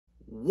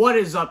What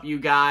is up, you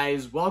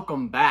guys?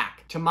 Welcome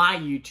back to my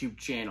YouTube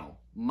channel.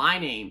 My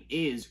name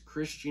is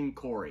Christian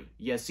Corey.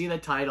 You see the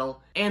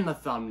title and the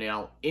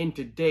thumbnail in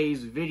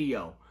today's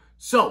video.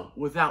 So,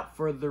 without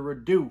further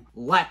ado,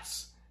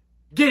 let's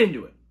get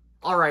into it.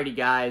 Alrighty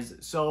guys,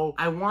 so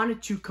I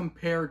wanted to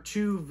compare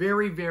two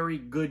very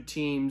good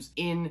teams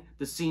in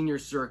the senior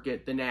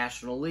circuit, the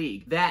National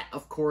League. That,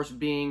 of course,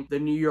 being the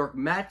New York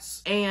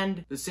Mets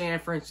and the San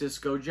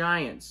Francisco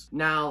Giants.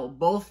 Now,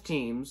 both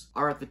teams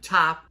are at the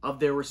top of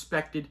their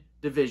respected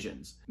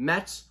divisions.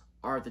 Mets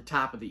are at the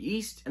top of the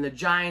East, and the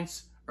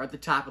Giants are at the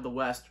top of the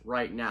West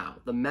right now.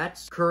 The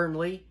Mets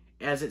currently,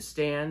 as it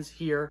stands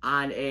here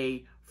on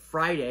a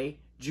Friday,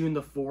 June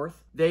the 4th,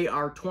 they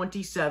are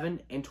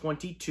 27-22,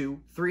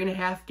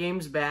 3.5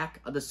 games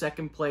back of the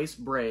second place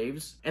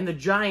Braves. And the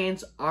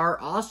Giants are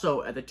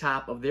also at the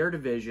top of their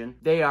division.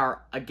 They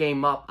are a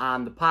game up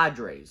on the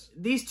Padres.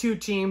 These two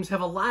teams have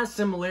a lot of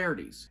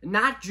similarities.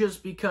 Not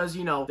just because,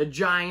 the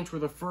Giants were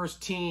the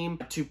first team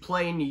to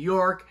play in New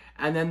York,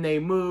 and then they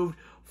moved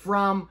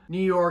from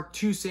New York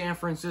to San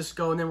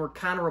Francisco, and then were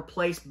kind of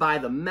replaced by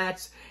the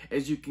Mets.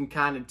 As you can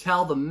kind of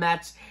tell, the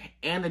Mets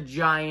and the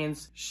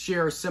Giants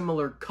share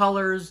similar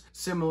colors,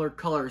 similar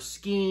color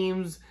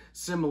schemes,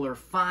 similar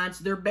fonts.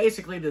 They're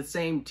basically the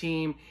same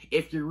team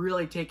if you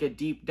really take a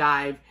deep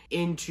dive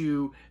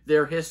into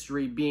their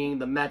history, being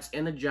the Mets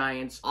and the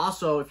Giants.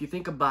 Also, if you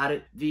think about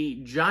it, the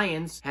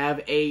Giants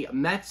have a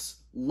Mets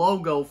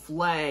logo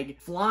flag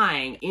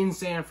flying in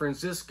San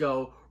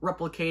Francisco,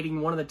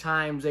 replicating one of the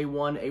times they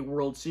won a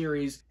World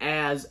Series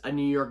as a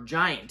New York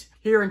Giant.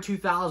 Here in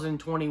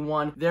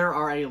 2021, there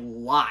are a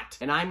lot,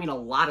 and I mean a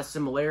lot of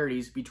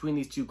similarities between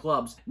these two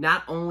clubs.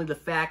 Not only the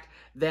fact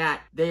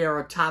that they are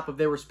atop of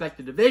their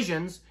respective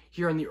divisions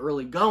here in the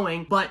early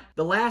going, but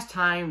the last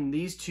time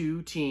these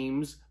two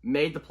teams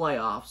made the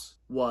playoffs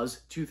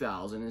was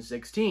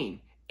 2016.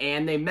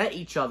 And they met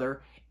each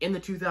other in the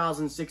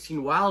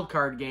 2016 wild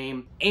card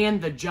game,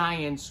 and the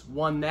Giants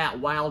won that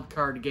wild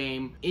card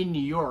game in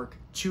New York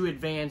to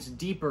advance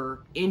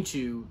deeper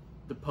into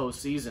the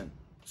postseason.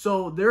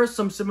 So there's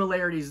some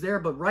similarities there,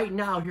 but right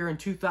now here in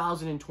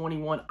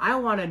 2021, I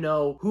want to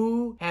know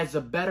who has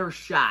a better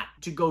shot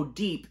to go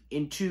deep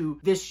into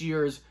this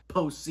year's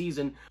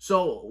postseason.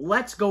 So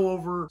let's go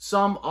over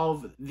some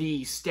of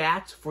the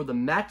stats for the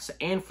Mets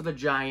and for the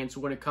Giants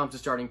when it comes to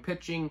starting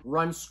pitching,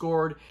 runs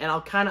scored, and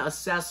I'll kind of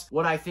assess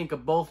what I think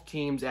of both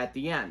teams at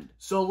the end.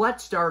 So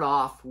let's start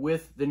off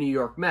with the New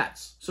York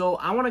Mets. So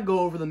I want to go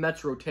over the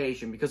Mets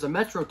rotation because the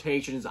Mets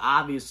rotation is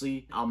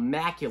obviously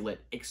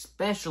immaculate,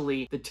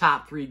 especially the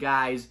top three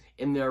guys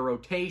in their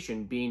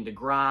rotation being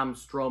DeGrom,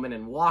 Stroman,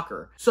 and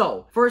Walker.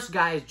 So, first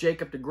guy is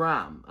Jacob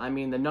DeGrom. I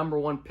mean, the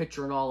 #1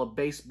 pitcher in all of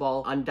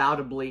baseball,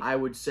 undoubtedly, I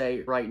would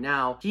say right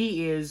now.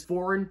 He is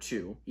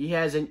 4-2. He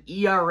has an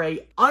ERA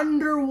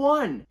under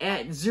 1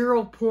 at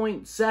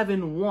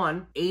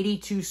 0.71,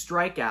 82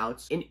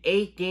 strikeouts in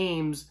 8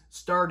 games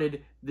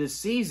started this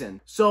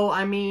season. So,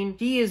 I mean,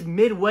 he is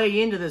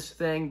midway into this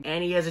thing,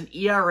 and he has an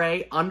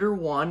ERA under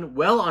 1,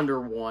 well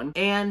under 1,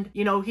 and,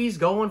 he's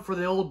going for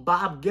the old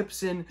Bob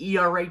Gibson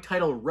ERA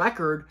title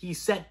record he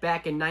set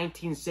back in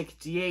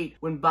 1968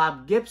 when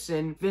Bob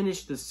Gibson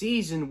finished the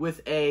season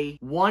with a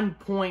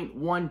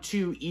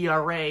 1.12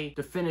 ERA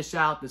to finish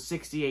out the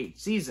 68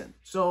 season.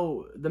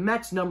 So, the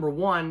Mets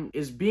 #1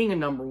 is being a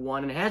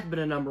 #1 and has been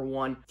a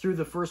 #1 through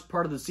the first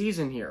part of the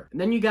season here.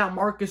 And then you got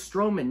Marcus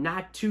Stroman,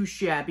 not too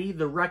shabby.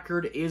 The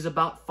record is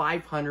about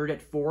 500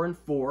 at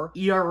 4-4,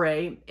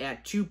 ERA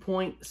at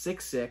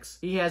 2.66.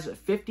 He has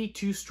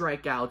 52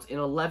 strikeouts in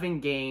 11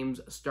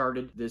 games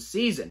started this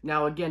season.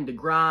 Now again,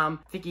 DeGrom,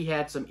 I think he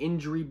had some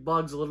injury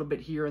bugs a little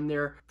bit here and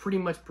there. Pretty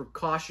much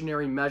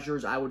precautionary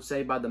measures, I would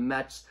say, by the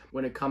Mets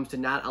when it comes to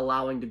not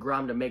allowing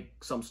DeGrom to make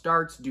some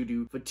starts due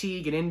to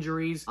fatigue and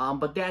injuries.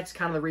 But that's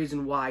kind of the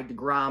reason why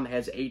DeGrom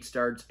has 8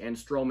 starts and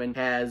Stroman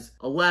has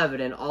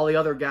 11, and all the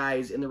other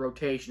guys in the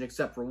rotation,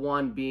 except for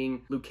one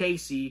being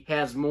Lucchesi,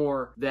 has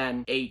more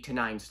than 8 to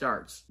 9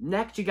 starts.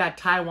 Next, you got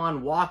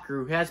Taijuan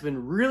Walker, who has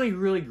been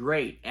really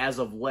great as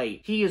of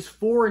late. He is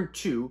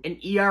 4-2, an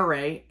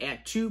ERA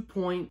at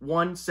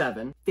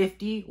 2.17,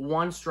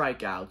 51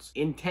 strikeouts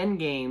in 10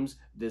 games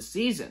this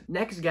season.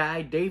 Next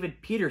guy,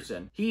 David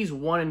Peterson. He's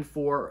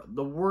 1-4,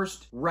 the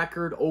worst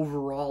record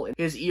overall.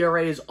 His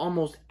ERA is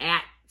almost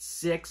at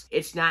 6.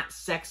 It's not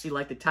sexy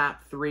like the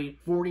top 3.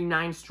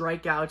 49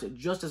 strikeouts,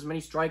 just as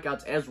many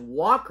strikeouts as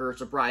Walker,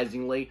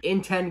 surprisingly,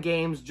 in 10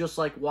 games, just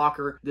like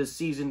Walker this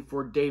season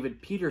for David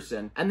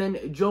Peterson. And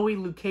then Joey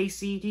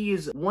Lucchesi, he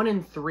is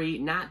 1-3,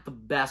 not the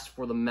best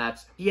for the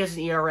Mets. He has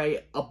an ERA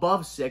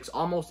above 6,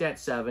 almost at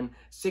 7,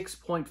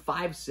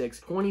 6.56,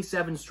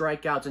 27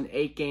 strikeouts in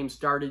 8 games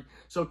started.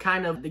 So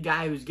kind of the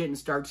guy who's getting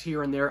starts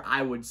here and there,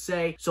 I would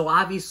say. So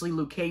obviously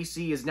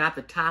Lucchesi is not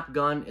the top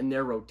gun in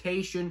their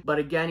rotation, but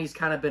again, he's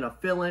kind of been a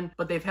fill-in,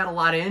 but they've had a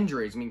lot of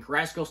injuries. I mean,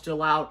 Carrasco's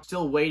still out,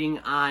 still waiting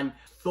on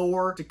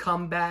Thor to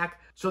come back.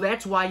 So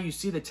that's why you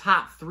see the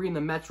top 3 in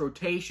the Mets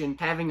rotation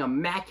having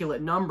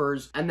immaculate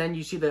numbers, and then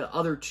you see the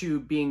other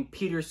 2 being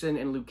Peterson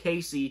and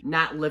Lucchesi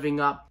not living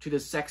up to the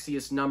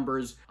sexiest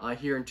numbers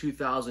here in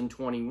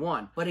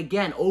 2021. But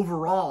again,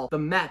 overall, the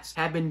Mets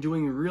have been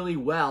doing really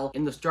well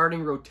in the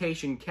starting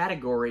rotation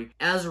category.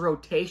 As a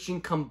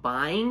rotation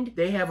combined,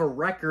 they have a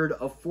record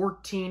of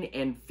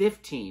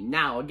 14-15.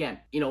 Now, again,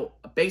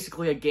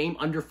 basically a game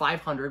under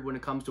 500 when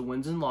it comes to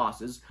wins and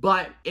losses.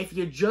 But if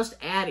you just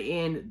add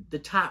in the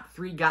top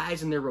 3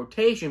 guys in their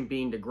rotation,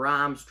 being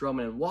DeGrom,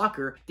 Stroman, and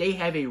Walker, they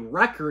have a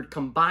record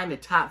combined, the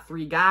top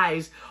 3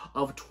 guys,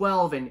 of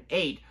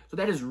 12-8. So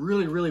that is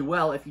really, really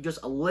well. If you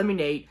just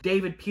eliminate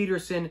David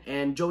Peterson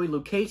and Joey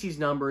Lucchesi's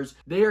numbers,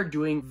 they are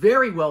doing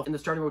very well in the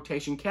starting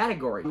rotation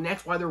category. And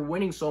that's why they're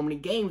winning so many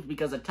games,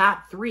 because the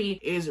top 3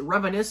 is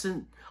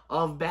reminiscent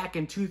of back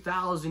in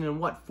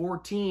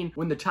 2014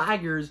 when the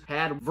Tigers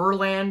had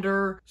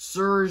Verlander,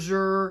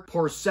 Scherzer,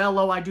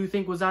 Porcello, I do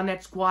think was on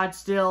that squad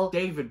still,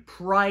 David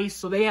Price.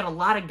 So they had a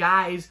lot of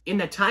guys in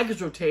the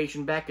Tigers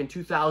rotation back in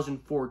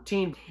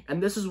 2014.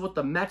 And this is what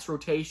the Mets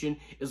rotation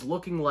is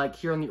looking like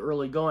here in the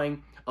early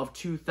going of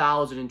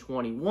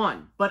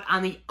 2021. But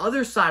on the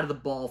other side of the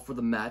ball for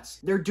the Mets,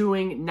 they're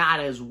doing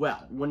not as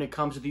well when it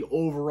comes to the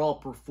overall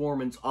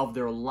performance of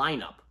their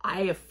lineup.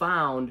 I have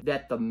found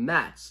that the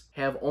Mets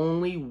have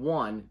only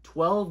won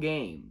 12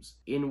 games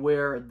in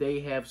where they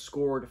have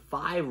scored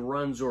 5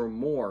 runs or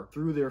more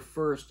through their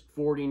first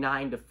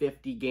 49 to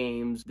 50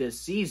 games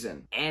this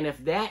season. And if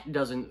that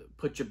doesn't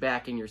put you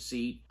back in your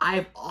seat,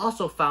 I've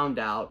also found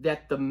out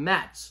that the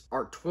Mets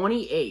are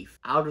 28th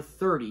out of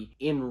 30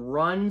 in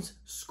runs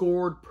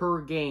scored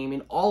per game.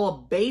 In all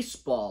of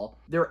baseball,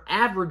 they're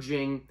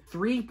averaging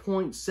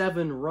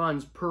 3.7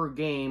 runs per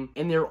game,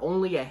 and they're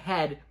only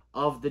ahead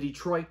of the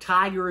Detroit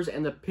Tigers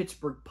and the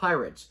Pittsburgh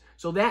Pirates.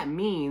 So that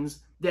means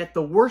that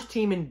the worst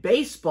team in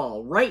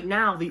baseball right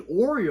now, the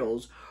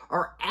Orioles,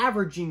 are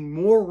averaging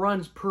more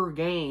runs per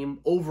game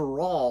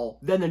overall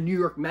than the New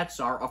York Mets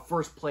are, a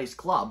first-place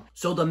club.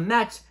 So the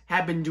Mets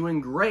have been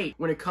doing great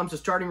when it comes to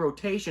starting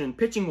rotation and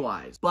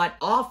pitching-wise, but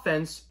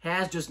offense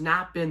has just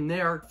not been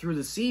there through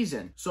the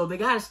season. So they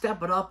got to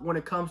step it up when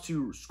it comes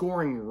to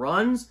scoring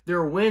runs.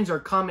 Their wins are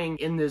coming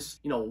in this,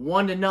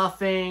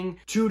 1-0,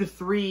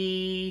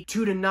 2-3,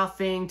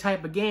 2-0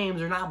 type of games.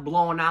 They're not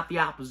blowing out the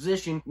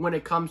opposition when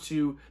it comes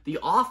to the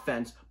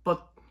offense,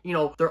 but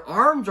their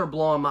arms are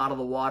blowing them out of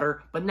the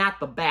water, but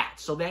not the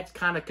bats. So that's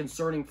kind of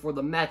concerning for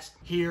the Mets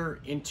here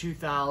in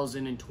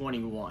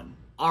 2021.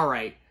 All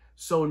right,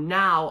 so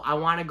now I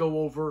want to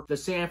go over the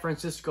San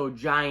Francisco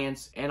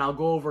Giants, and I'll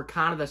go over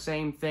kind of the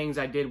same things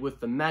I did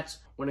with the Mets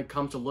when it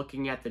comes to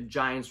looking at the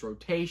Giants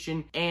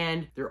rotation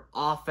and their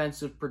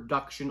offensive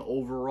production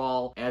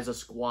overall as a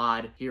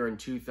squad here in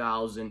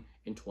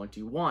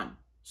 2021.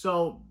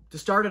 So, to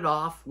start it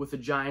off with the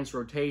Giants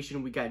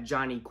rotation, we got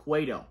Johnny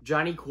Cueto.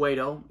 Johnny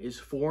Cueto is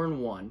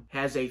 4-1,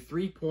 has a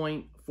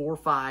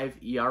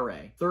 3.45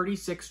 ERA,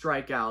 36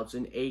 strikeouts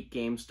in 8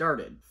 games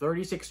started.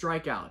 36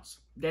 strikeouts.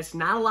 That's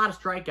not a lot of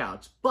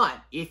strikeouts, but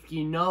if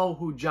you know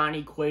who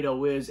Johnny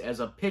Cueto is as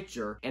a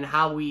pitcher and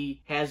how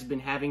he has been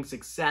having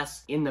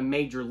success in the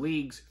major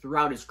leagues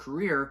throughout his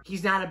career,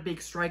 he's not a big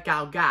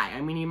strikeout guy.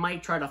 I mean, he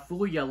might try to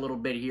fool you a little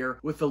bit here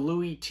with the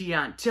Louis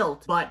Tiant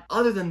tilt, but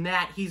other than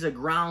that, he's a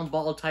ground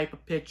ball type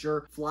of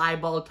pitcher, fly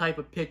ball type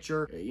of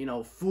pitcher,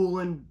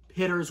 fooling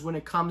hitters when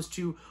it comes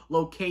to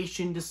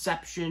location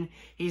deception.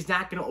 He's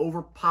not going to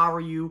overpower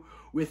you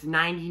with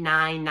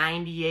 99,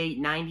 98,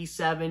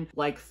 97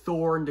 like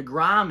Thor and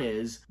DeGrom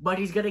is, but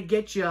he's going to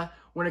get you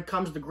when it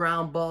comes to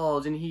ground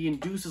balls, and he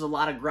induces a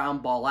lot of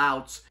ground ball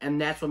outs,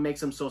 and that's what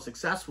makes him so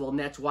successful, and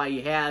that's why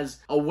he has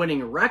a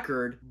winning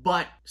record,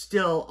 but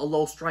still a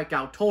low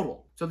strikeout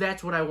total. So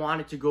that's what I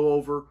wanted to go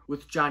over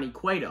with Johnny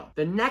Cueto.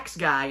 The next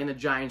guy in the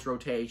Giants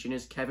rotation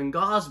is Kevin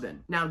Gausman.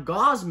 Now,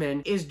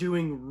 Gausman is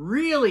doing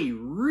really,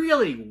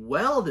 really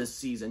well this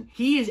season.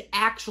 He is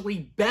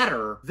actually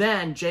better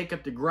than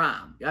Jacob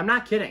DeGrom. I'm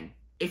not kidding.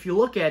 If you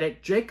look at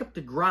it, Jacob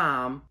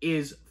DeGrom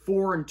is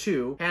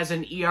 4-2, has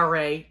an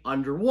ERA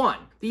under 1.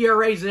 The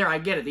ERA's there, I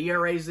get it. The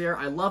ERA's there,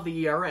 I love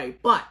the ERA,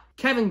 but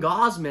Kevin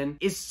Gausman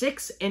is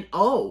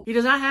 6-0. He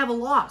does not have a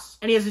loss,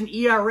 and he has an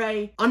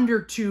ERA under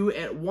 2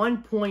 at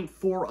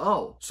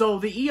 1.40. So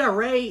the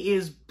ERA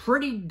is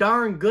pretty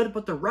darn good,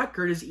 but the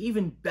record is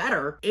even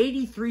better.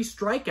 83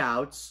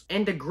 strikeouts,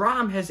 and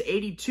DeGrom has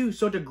 82.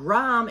 So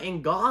DeGrom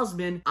and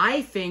Gausman,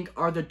 I think,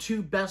 are the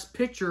 2 best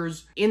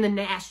pitchers in the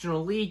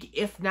National League,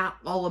 if not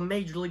all of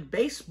Major League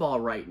Baseball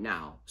right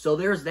now. So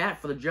there's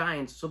that for the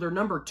Giants. So their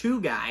number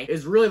 2 guy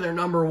is really their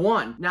number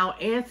 1. Now,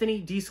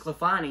 Anthony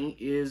DeSclafani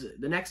is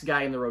the next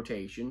guy in the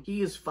rotation.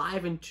 He is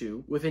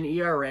 5-2 with an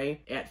ERA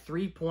at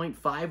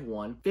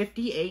 3.51,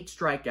 58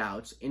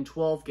 strikeouts in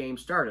 12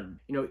 games started.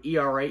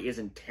 ERA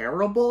isn't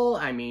terrible.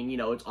 I mean,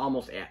 it's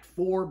almost at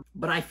 4,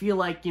 but I feel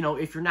like,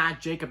 if you're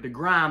not Jacob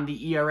DeGrom,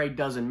 the ERA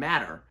doesn't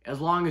matter. As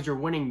long as you're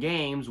winning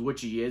games,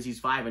 which he is,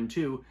 he's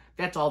 5-2,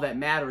 that's all that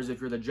matters if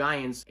you're the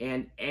Giants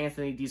and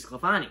Anthony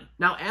DeSclafani.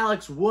 Now,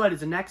 Alex Wood is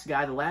the next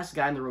guy, the last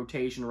guy in the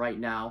rotation right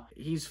now.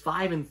 He's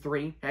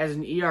 5-3, has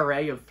an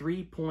ERA of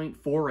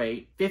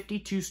 3.48,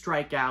 52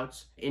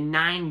 strikeouts in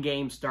 9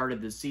 games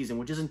started this season,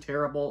 which isn't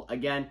terrible.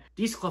 Again,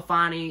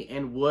 DeSclafani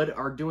and Wood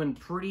are doing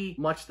pretty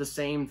much the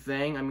same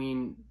thing. I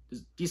mean,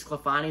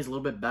 DeSclafani is a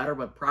little bit better,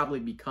 but probably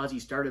because he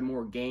started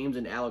more games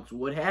than Alex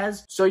Wood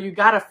has. So you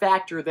got to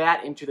factor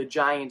that into the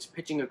Giants'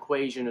 pitching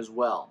equation as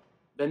well.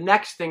 The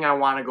next thing I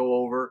want to go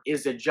over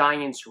is the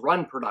Giants'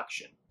 run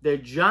production. The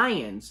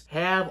Giants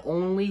have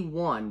only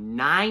won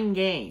 9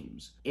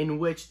 games in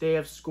which they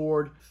have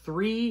scored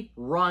 3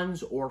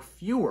 runs or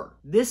fewer.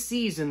 This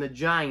season, the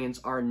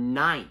Giants are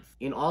 9th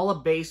in all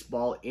of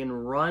baseball in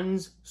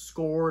runs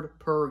scored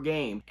per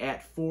game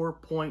at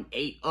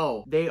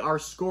 4.80. They are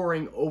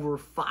scoring over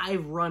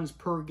 5 runs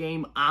per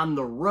game on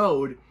the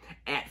road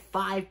at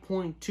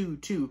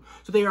 5.22.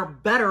 So they are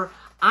better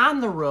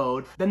on the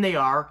road than they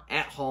are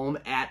at home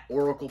at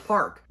Oracle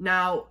Park.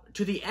 Now,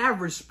 to the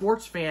average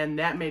sports fan,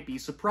 that may be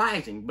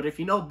surprising, but if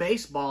you know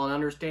baseball and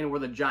understand where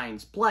the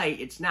Giants play,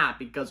 it's not,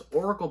 because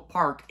Oracle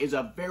Park is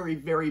a very,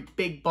 very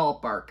big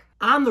ballpark.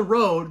 On the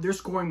road, they're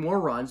scoring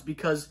more runs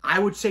because I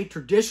would say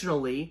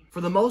traditionally,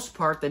 for the most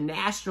part, the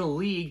National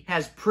League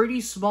has pretty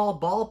small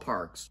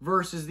ballparks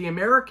versus the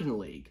American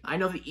League. I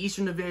know the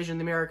Eastern Division,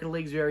 the American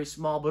League is very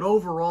small, but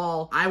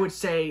overall, I would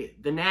say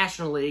the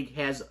National League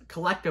has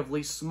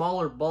collectively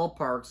smaller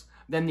ballparks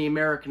than the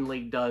American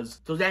League does.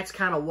 So that's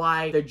kind of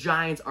why the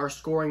Giants are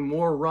scoring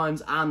more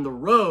runs on the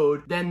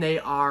road than they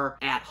are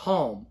at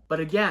home. But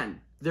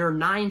again, they're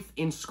 9th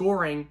in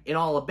scoring in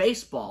all of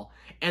baseball,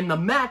 and the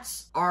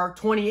Mets are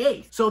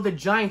 28th. So the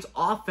Giants'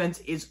 offense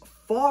is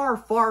far,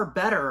 far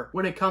better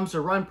when it comes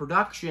to run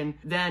production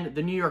than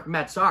the New York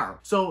Mets are.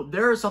 So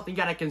there is something you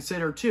got to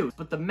consider too.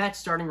 But the Mets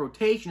starting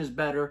rotation is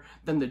better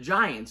than the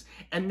Giants,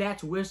 and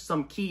that's with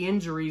some key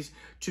injuries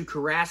to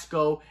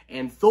Carrasco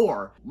and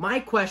Thor. My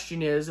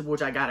question is,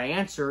 which I got to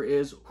answer,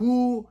 is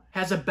who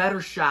has a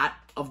better shot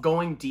of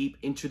going deep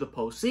into the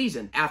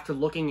postseason after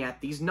looking at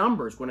these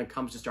numbers when it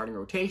comes to starting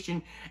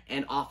rotation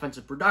and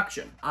offensive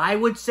production? I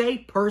would say,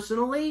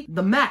 personally,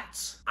 the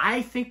Mets.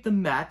 I think the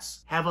Mets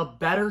have a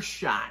better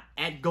shot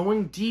at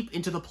going deep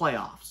into the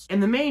playoffs.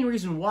 And the main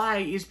reason why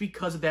is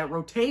because of that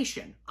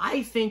rotation.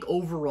 I think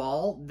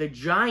overall, the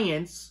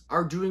Giants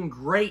are doing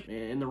great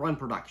in the run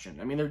production.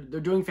 I mean,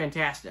 they're doing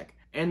fantastic.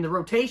 And the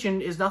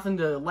rotation is nothing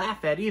to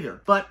laugh at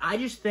either. But I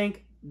just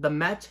think the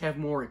Mets have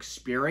more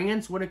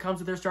experience when it comes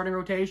to their starting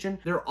rotation.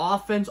 Their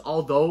offense,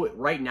 although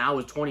right now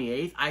is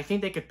 28th, I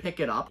think they could pick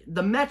it up.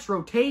 The Mets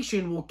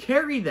rotation will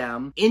carry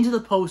them into the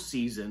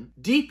postseason,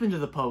 deep into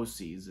the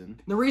postseason.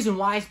 The reason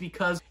why is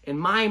because, in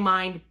my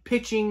mind,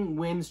 pitching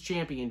wins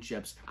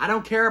championships. I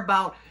don't care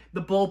about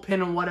the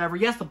bullpen and whatever.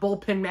 Yes, the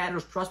bullpen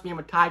matters. Trust me, I'm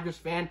a Tigers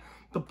fan.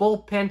 The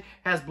bullpen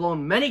has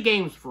blown many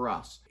games for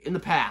us in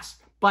the past.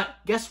 But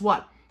guess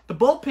what? The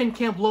bullpen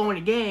can't blow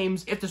any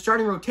games if the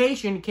starting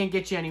rotation can't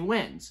get you any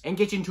wins and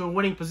get you into a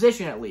winning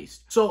position at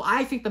least. So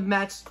I think the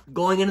Mets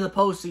going into the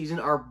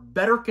postseason are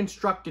better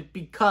constructed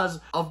because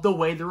of the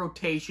way the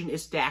rotation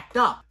is stacked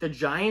up. The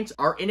Giants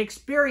are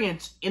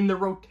inexperienced in the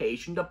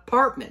rotation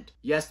department.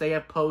 Yes, they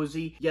have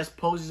Posey. Yes,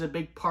 Posey's a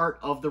big part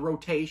of the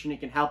rotation. It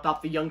can help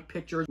out the young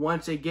pitchers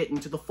once they get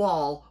into the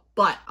fall.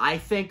 But I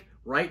think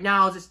right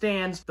now, as it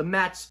stands, the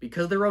Mets,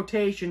 because of the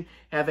rotation,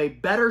 have a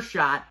better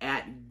shot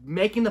at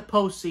making the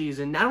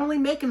postseason. Not only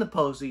making the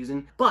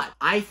postseason, but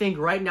I think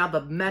right now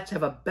the Mets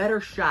have a better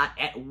shot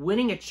at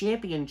winning a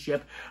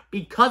championship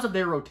because of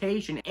their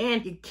rotation,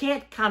 and you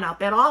can't count out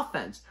that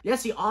offense.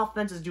 Yes, the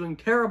offense is doing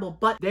terrible,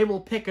 but they will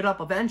pick it up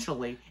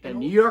eventually. And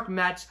New York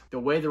Mets, the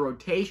way the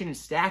rotation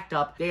is stacked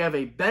up, they have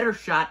a better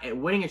shot at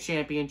winning a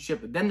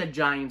championship than the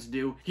Giants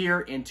do here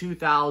in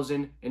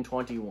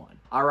 2021.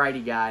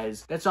 Alrighty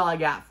guys, that's all I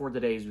got for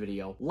today's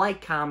video.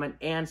 Like, comment,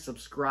 and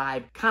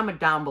subscribe. Comment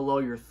down below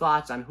your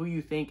thoughts on who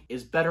you think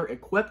is better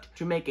equipped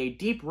to make a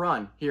deep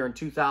run here in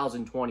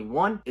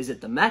 2021. Is it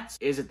the Mets?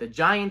 Is it the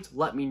Giants?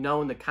 Let me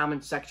know in the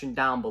comment section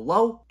down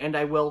below, and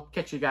I will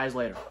catch you guys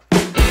later.